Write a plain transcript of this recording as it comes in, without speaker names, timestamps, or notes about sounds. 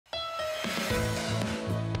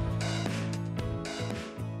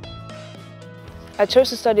I chose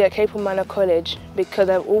to study at Capel Manor College because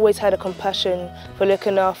I've always had a compassion for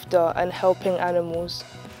looking after and helping animals.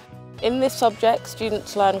 In this subject,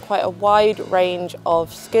 students learn quite a wide range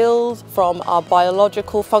of skills from our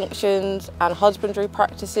biological functions and husbandry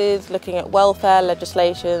practices, looking at welfare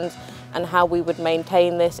legislations and how we would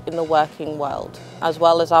maintain this in the working world, as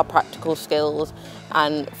well as our practical skills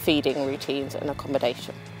and feeding routines and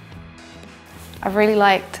accommodation. I've really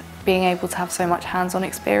liked being able to have so much hands-on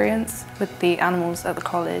experience with the animals at the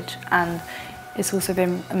college, and it's also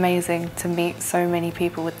been amazing to meet so many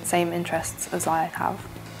people with the same interests as I have.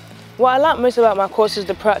 What I like most about my course is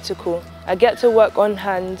the practical. I get to work on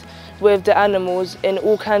hand with the animals in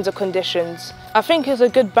all kinds of conditions. I think it's a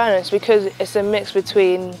good balance because it's a mix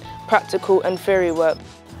between practical and theory work.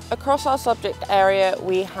 Across our subject area,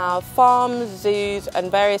 we have farms, zoos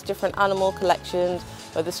and various different animal collections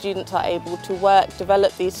where the students are able to work,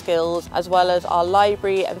 develop these skills, as well as our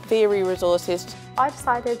library and theory resources. I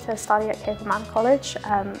decided to study at Capel Manor College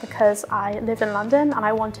because I live in London and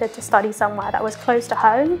I wanted to study somewhere that was close to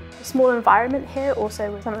home. The small environment here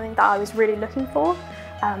also was something that I was really looking for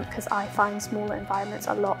because I find smaller environments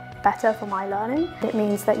a lot better for my learning. It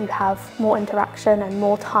means that you have more interaction and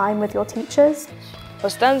more time with your teachers. What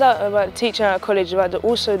stands out about teaching at college is that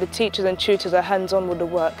also the teachers and tutors are hands-on with the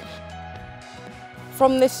work.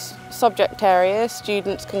 From this subject area,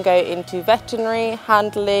 students can go into veterinary,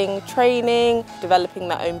 handling, training, developing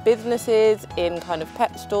their own businesses in kind of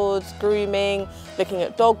pet stores, grooming, looking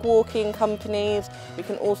at dog walking companies. We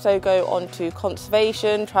can also go on to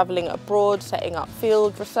conservation, travelling abroad, setting up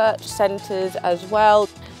field research centres as well.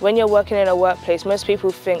 When you're working in a workplace, most people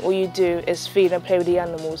think all you do is feed and play with the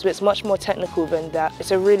animals, but it's much more technical than that. It's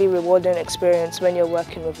a really rewarding experience when you're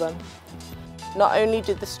working with them. Not only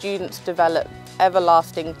did the students develop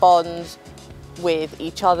everlasting bonds with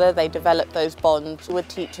each other, they develop those bonds with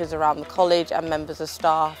teachers around the college and members of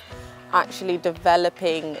staff, actually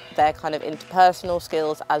developing their kind of interpersonal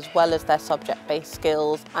skills as well as their subject-based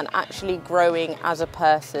skills and actually growing as a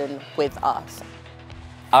person with us.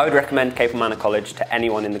 I would recommend Capel Manor College to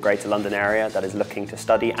anyone in the Greater London area that is looking to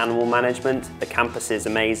study animal management. The campus is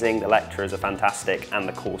amazing, the lecturers are fantastic and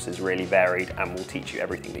the course is really varied and will teach you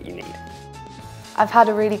everything that you need. I've had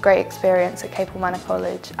a really great experience at Capel Manor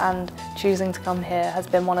College, and choosing to come here has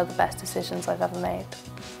been one of the best decisions I've ever made.